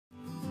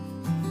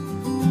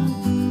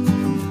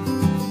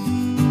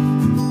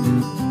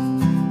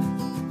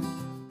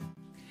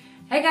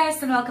Hey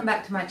guys, and welcome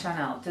back to my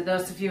channel. To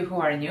those of you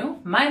who are new,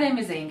 my name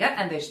is Inga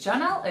and this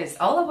channel is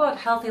all about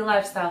healthy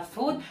lifestyle,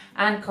 food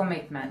and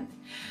commitment.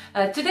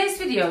 Today's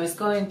video is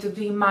going to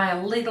be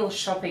my little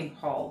shopping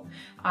haul.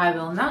 I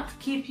will not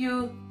keep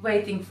you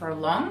waiting for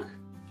long.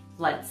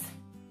 Let's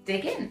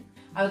dig in.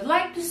 I would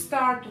like to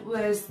start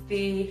with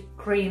the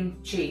cream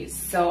cheese.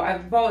 So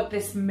I've bought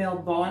this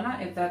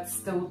Milbona, if that's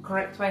the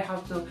correct way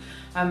how to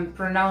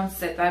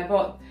pronounce it. I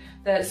bought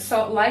the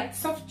light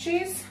soft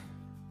cheese.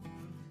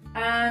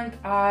 And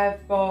I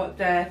bought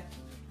the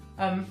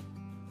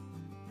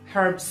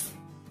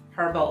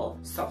herbal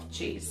soft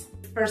cheese.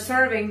 Per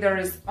serving there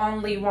is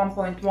only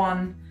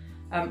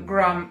 1.1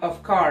 gram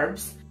of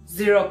carbs,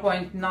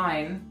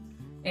 0.9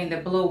 in the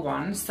blue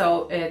one,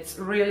 so it's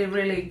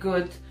really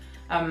good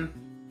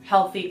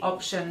healthy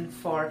option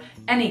for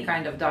any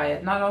kind of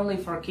diet, not only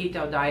for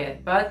keto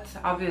diet, but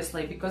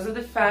obviously because of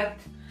the fat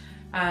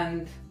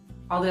and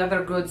all the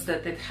other goods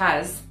that it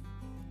has,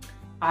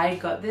 I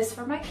got this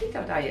for my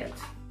keto diet.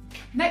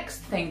 Next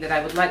thing that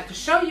I would like to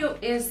show you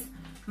is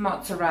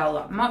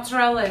mozzarella.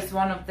 Mozzarella is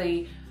one of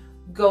the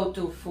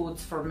go-to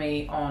foods for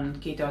me on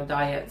keto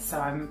diet. So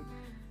I'm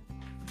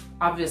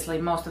obviously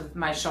most of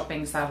my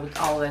shoppings I would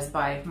always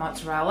buy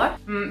mozzarella.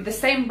 The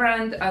same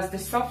brand as the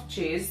soft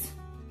cheese,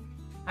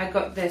 I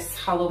got this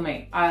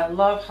halloumi. I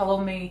love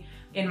halloumi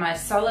in my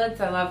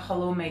salads. I love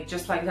halloumi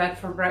just like that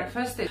for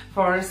breakfast.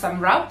 For some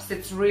wraps,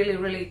 it's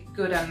really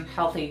good and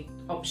healthy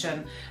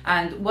option.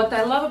 And what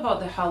I love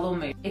about the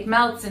halloumi, it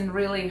melts in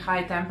really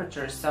high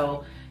temperatures,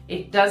 so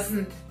it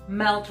doesn't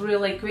melt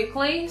really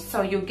quickly,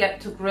 so you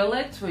get to grill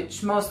it,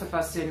 which most of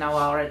us do now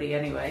already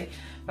anyway.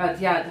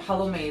 But yeah, the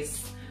halloumi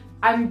is,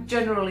 I'm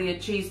generally a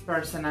cheese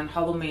person and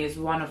halloumi is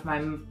one of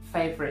my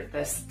favorite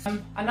lists.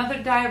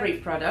 Another dairy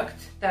product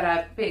that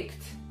I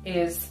picked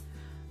is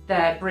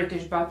the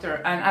British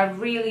butter, and I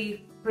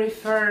really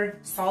prefer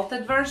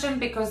salted version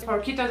because for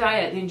keto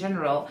diet in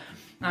general,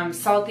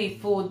 salty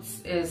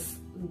foods is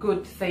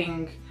good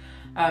thing.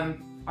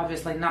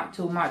 Obviously not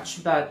too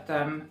much, but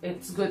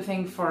it's a good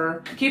thing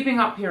for keeping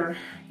up your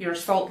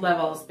salt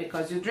levels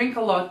because you drink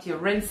a lot, you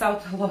rinse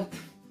out a lot.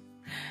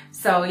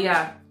 So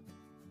yeah,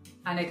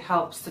 and it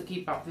helps to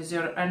keep up with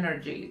your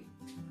energy.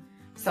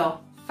 So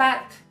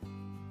fat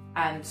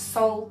and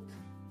salt,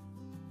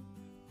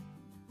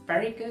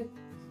 very good.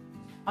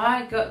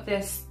 I got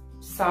this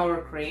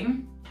sour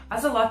cream.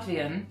 As a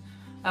Latvian,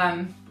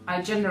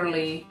 I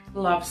generally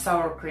love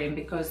sour cream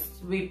because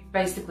we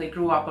basically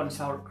grew up on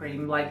sour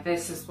cream. Like,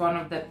 this is one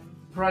of the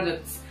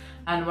products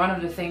and one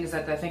of the things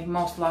that I think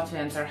most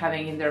Latvians are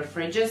having in their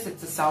fridges.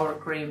 It's a sour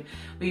cream.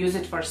 We use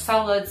it for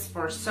salads,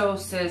 for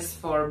sauces,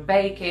 for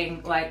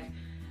baking. Like,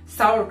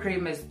 sour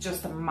cream is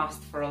just a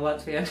must for a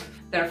Latvian.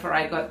 Therefore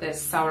I got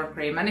this sour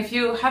cream. And if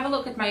you have a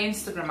look at my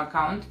Instagram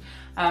account,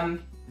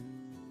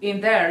 in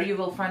there you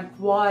will find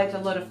quite a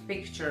lot of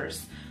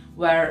pictures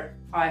where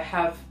I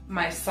have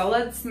my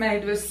salads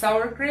made with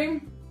sour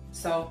cream.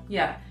 So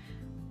yeah,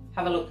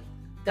 have a look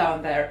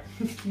down there.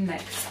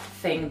 Next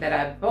thing that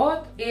I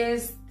bought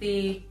is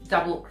the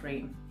double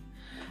cream.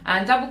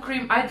 And double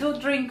cream, I do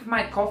drink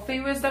my coffee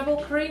with double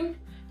cream,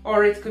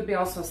 or it could be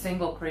also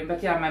single cream,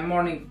 but yeah, my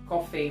morning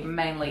coffee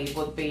mainly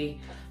would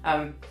be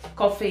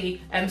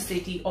coffee,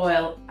 MCT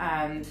oil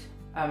and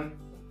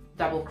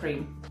double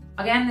cream.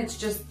 Again, it's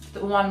just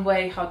one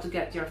way how to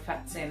get your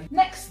fats in.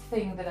 Next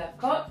thing that I've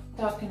got,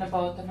 talking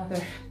about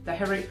another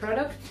dairy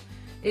product,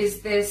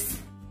 is this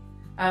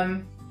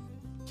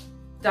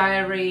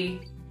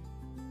dairy.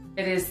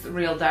 It is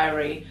real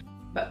dairy,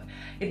 but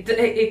it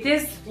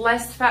is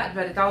less fat,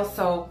 but it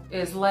also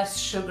is less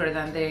sugar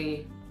than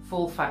the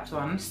full fat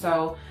one.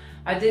 So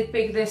I did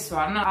pick this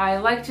one. I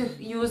like to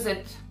use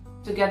it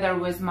together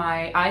with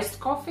my iced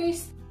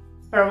coffees.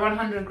 Per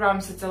 100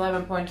 grams, it's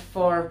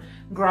 11.4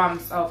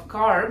 grams of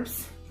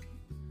carbs,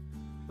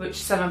 which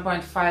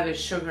 7.5 is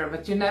sugar,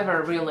 but you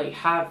never really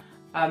have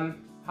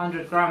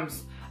 100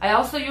 grams. I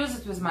also use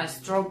it with my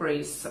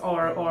strawberries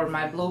or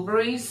my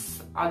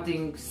blueberries,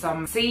 adding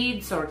some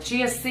seeds or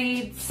chia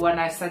seeds. When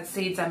I said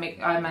seeds, I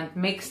meant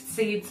mixed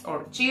seeds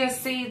or chia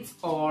seeds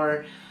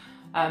or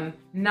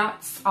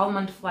nuts,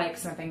 almond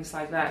flakes and things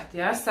like that.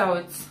 Yeah, so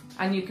it's,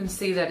 and you can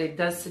see that it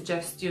does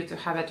suggest you to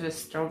have it with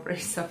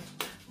strawberries, so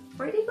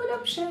pretty good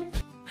option.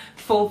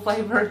 Full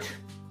flavored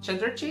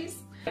cheddar cheese.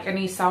 Like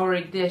any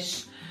soury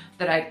dish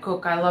that I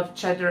cook, I love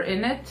cheddar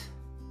in it.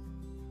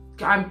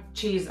 I'm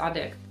cheese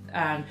addict,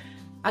 and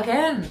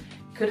again,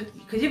 could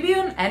you be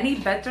on any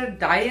better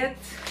diet?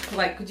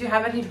 Like, could you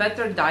have any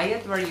better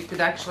diet where you could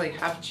actually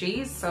have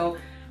cheese? So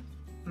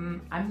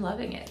I'm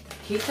loving it.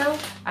 Keto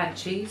and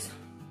cheese.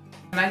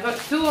 And I got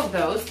two of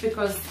those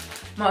because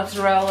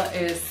mozzarella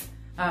is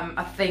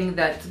a thing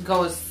that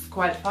goes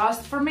quite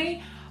fast for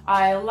me.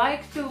 I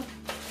like to,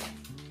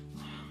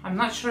 I'm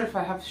not sure if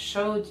I have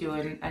showed you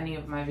in any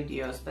of my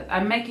videos, but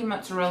I'm making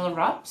mozzarella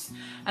wraps,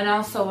 and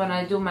also when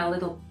I do my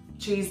little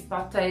cheese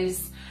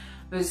pâtés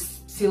with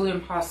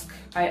psyllium husk,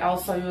 I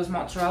also use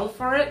mozzarella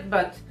for it,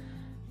 but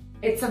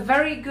it's a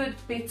very good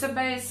pizza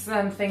base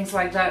and things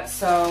like that,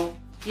 so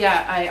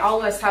yeah, I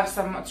always have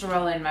some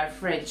mozzarella in my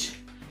fridge.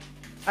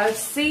 I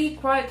see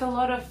quite a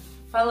lot of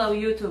fellow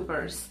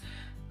YouTubers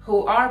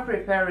who are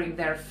preparing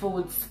their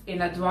foods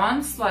in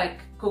advance, like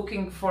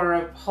cooking for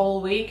a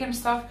whole week and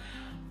stuff.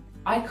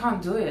 I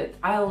can't do it.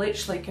 I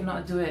literally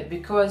cannot do it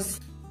because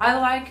I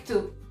like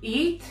to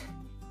eat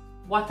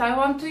what I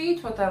want to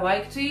eat, what I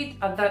like to eat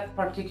at that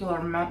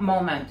particular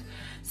moment.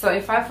 So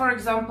if I, for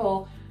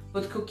example,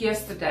 would cook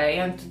yesterday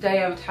and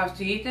today I would have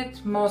to eat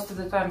it, most of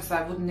the times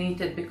I wouldn't eat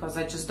it because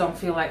I just don't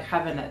feel like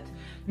having it.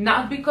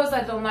 Not because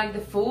I don't like the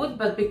food,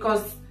 but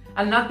because,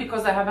 and not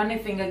because I have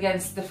anything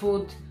against the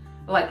food,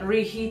 like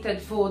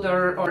reheated food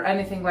or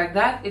anything like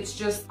that. It's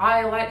just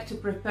I like to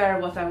prepare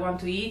what I want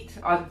to eat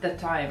at the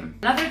time.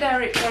 Another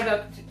dairy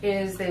product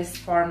is this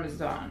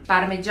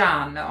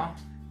Parmigiano.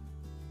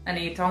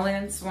 Any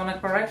Italians want to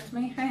correct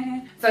me?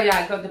 So yeah,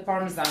 I got the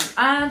Parmesan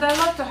and I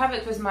love to have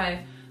it with my,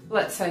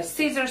 let's say,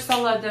 Caesar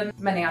salad and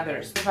many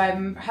others. If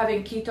I'm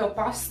having keto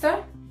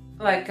pasta,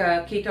 like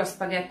keto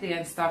spaghetti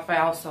and stuff, I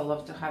also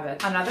love to have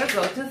it. Another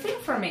go-to thing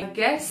for me. I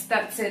guess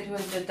that's it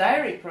with the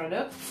dairy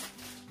products.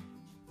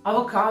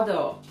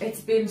 Avocado.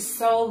 It's been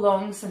so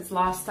long since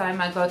last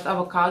time I got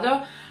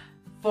avocado.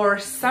 For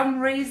some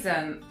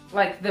reason,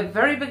 like the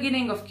very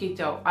beginning of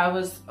keto, I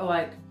was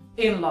like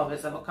in love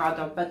with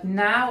avocado, but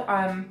now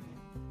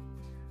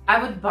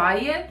I would buy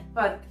it,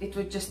 but it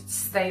would just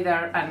stay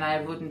there and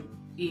I wouldn't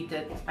eat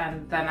it,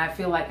 and then I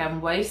feel like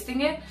I'm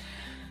wasting it.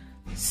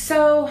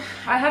 So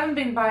I haven't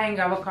been buying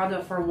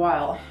avocado for a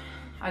while.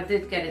 I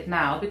did get it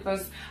now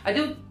because I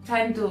do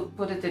tend to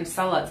put it in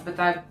salads, but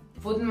I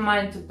wouldn't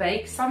mind to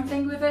bake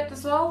something with it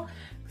as well.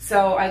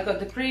 So I got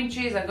the cream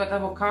cheese, I got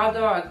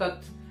avocado, I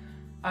got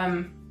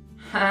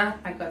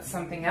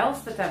something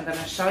else that I'm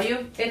gonna show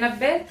you in a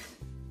bit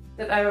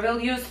that I will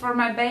use for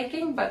my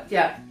baking, but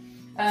yeah.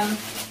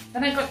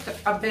 Then I got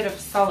a bit of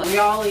salad. We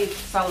all eat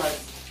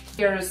salads.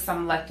 Here is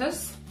some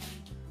lettuce.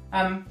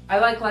 I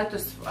like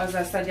lettuce, as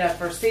I said, yeah,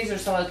 for Caesar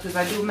salad, because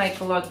I do make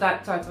a lot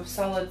that type of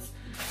salads.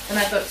 And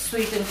I got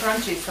sweet and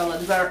crunchy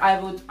salad where I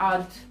would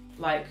add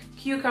like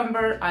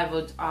cucumber, I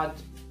would add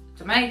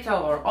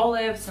tomato or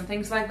olives and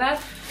things like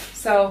that.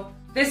 So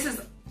this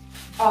is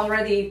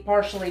already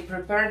partially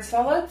prepared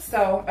salad,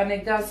 so, and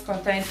it does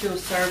contain 2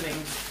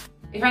 servings.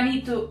 If I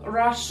need to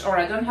rush or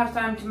I don't have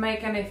time to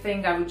make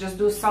anything, I would just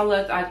do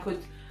salad. I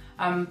could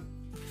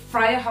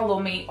fry a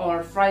halloumi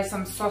or fry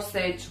some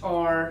sausage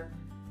or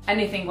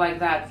anything like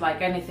that,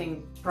 like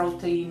anything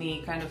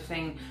proteiny kind of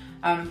thing,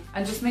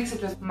 and just mix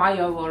it with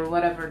mayo or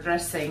whatever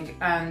dressing,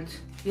 and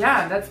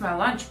yeah, that's my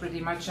lunch pretty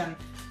much. And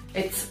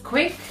it's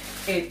quick,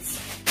 it's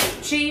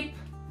cheap,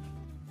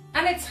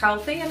 and it's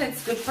healthy, and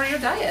it's good for your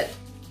diet.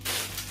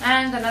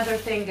 And another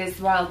thing is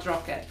wild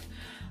rocket.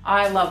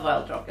 I love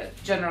wild rocket.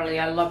 Generally,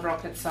 I love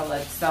rocket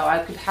salad, so I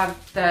could have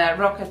the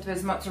rocket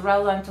with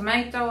mozzarella and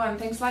tomato and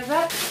things like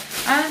that.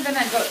 And then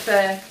I got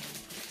the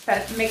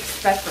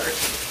mixed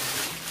peppers.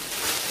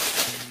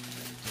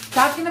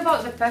 Talking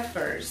about the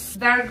peppers,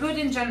 they're good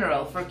in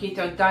general for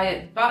keto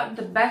diet, but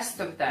the best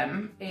of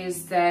them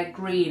is the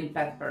green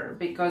pepper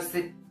because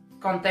it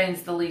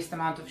contains the least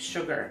amount of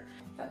sugar.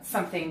 That's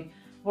something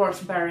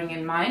worth bearing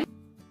in mind.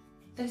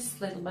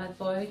 This little bad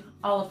boy,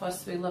 all of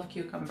us, we love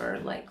cucumber.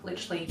 Like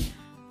literally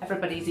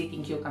everybody's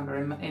eating cucumber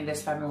in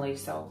this family,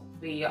 so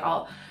we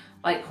all,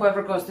 like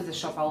whoever goes to the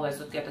shop always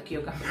would get a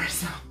cucumber,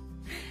 so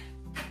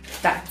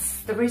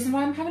that's the reason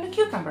why I'm having a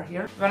cucumber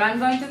here. When I'm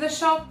going to the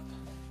shop,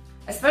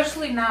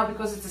 especially now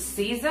because it's a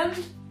season,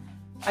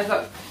 I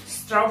got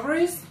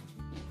strawberries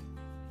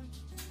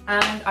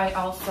and I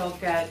also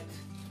get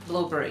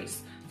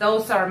blueberries.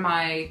 Those are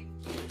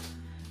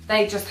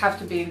they just have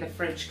to be in the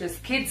fridge because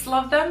kids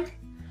love them,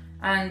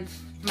 and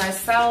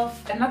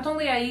myself, and not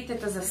only I eat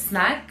it as a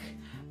snack,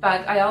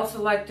 but I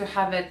also like to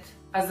have it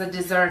as a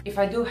dessert. If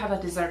I do have a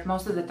dessert,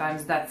 most of the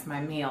times that's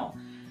my meal,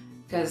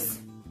 because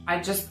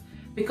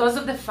because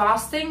of the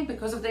fasting,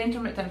 because of the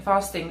intermittent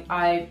fasting,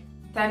 I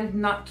tend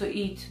not to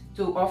eat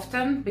too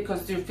often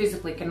because you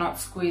physically cannot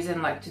squeeze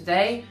in like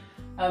today.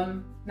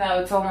 Now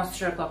it's almost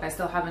 3 o'clock, I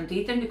still haven't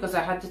eaten because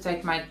I had to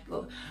take my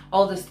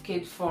oldest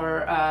kid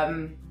for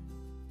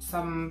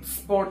some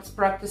sports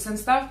practice and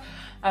stuff.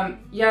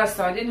 Yeah,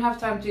 so I didn't have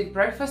time to eat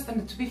breakfast,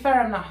 and to be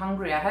fair, I'm not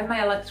hungry. I had my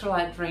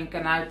electrolyte drink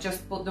and I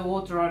just put the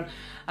water on,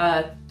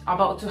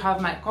 about to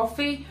have my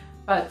coffee,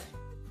 but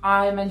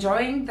I'm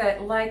enjoying the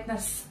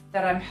lightness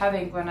that I'm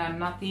having when I'm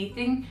not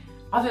eating.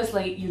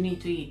 Obviously, you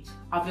need to eat.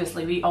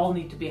 Obviously, we all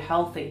need to be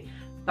healthy,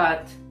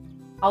 but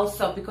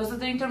also because of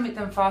the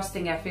intermittent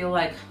fasting, I feel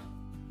like,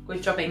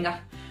 good job,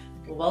 Inga.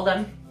 Well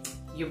done.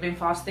 You've been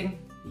fasting.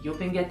 You've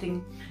been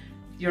getting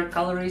your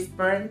calories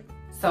burned.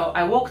 So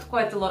I walked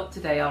quite a lot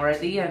today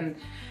already, and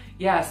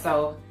yeah,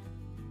 so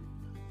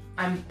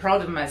I'm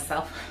proud of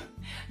myself.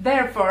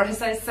 Therefore,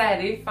 as I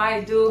said, if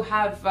I do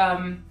have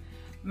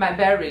my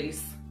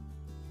berries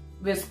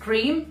with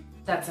cream,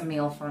 that's a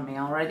meal for me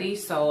already.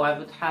 So I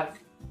would have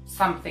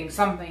something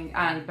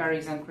and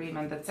berries and cream,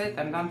 and that's it.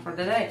 I'm done for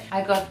the day.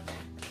 I got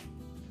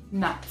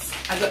nuts.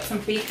 I got some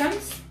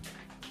pecans.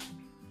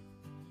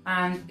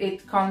 and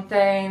it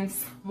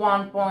contains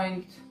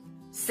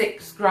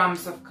 1.6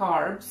 grams of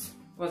carbs.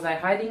 Was I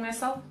hiding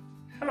myself?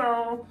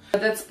 Hello!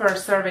 That's per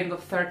serving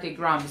of 30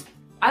 grams.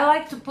 I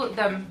like to put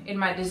them in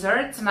my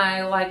desserts and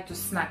I like to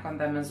snack on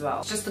them as well.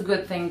 It's just a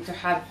good thing to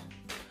have.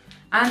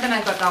 And then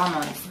I got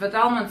almonds, but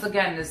almonds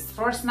again is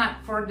for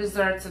snack, for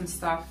desserts and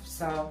stuff,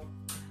 so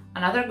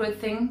another good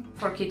thing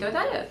for keto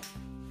diet.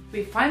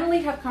 We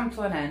finally have come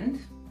to an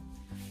end,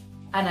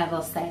 and I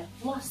will say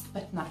last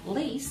but not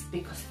least,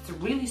 because it's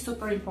really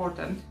super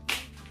important.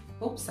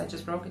 Oops, I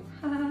just broke it.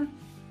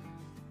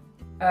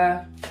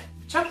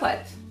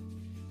 Chocolate.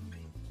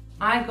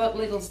 I got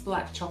Lidl's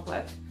black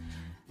chocolate,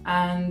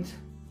 and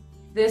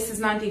this is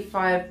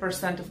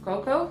 95% of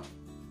cocoa,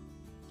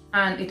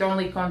 and it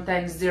only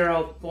contains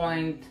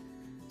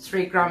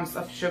 0.3 grams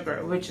of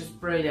sugar, which is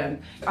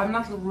brilliant. I'm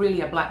not really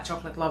a black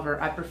chocolate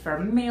lover. I prefer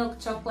milk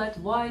chocolate,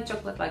 white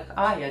chocolate, like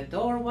I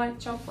adore white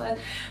chocolate.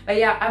 But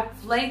yeah,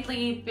 I've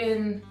lately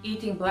been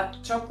eating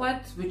black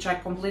chocolate, which I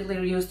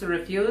completely used to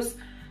refuse,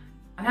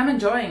 and I'm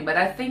enjoying. But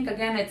I think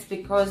again it's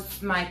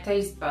because my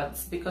taste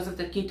buds, because of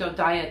the keto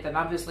diet, and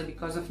obviously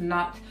because of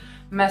not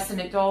messing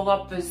it all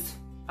up with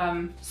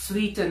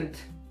sweetened,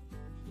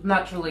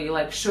 naturally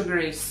like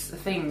sugary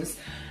things.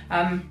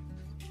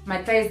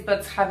 My taste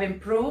buds have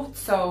improved,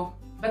 so,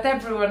 but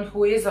everyone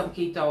who is on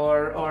keto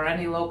or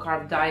any low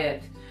carb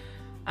diet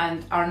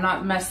and are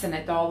not messing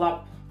it all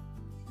up,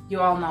 you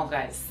all know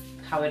guys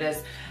how it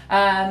is.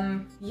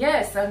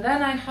 Yes, and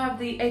then I have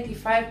the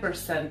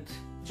 85%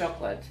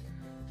 chocolate.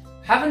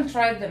 Haven't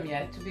tried them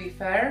yet, to be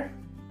fair,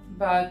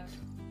 but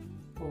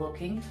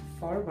looking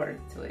forward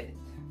to it.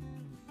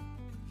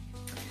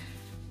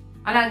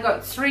 And I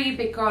got 3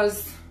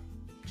 because,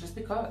 just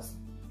because.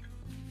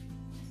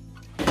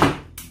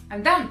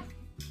 I'm done.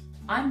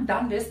 I'm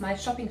done with my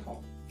shopping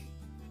haul.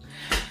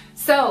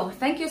 So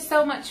thank you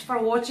so much for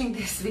watching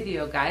this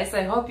video, guys.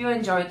 I hope you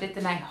enjoyed it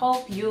and I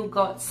hope you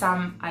got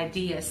some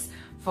ideas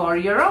for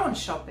your own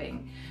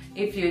shopping.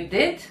 If you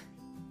did,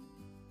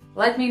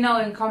 let me know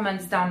in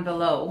comments down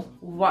below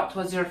what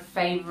was your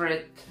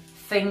favorite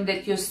thing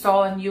that you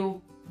saw and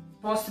you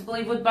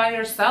possibly would buy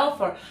yourself,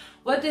 or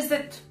what is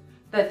it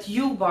that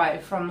you buy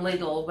from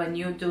Lidl when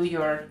you do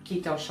your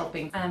keto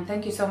shopping. And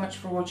thank you so much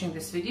for watching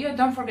this video.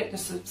 Don't forget to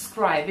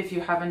subscribe if you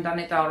haven't done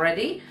it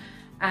already,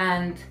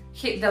 and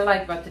hit the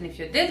like button if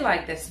you did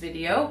like this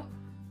video,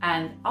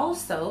 and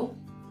also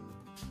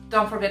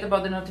don't forget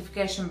about the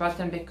notification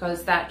button,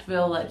 because that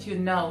will let you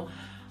know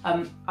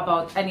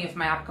about any of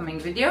my upcoming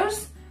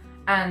videos,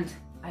 and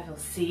I will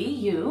see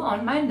you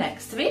on my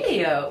next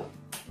video.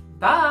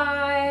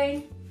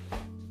 Bye!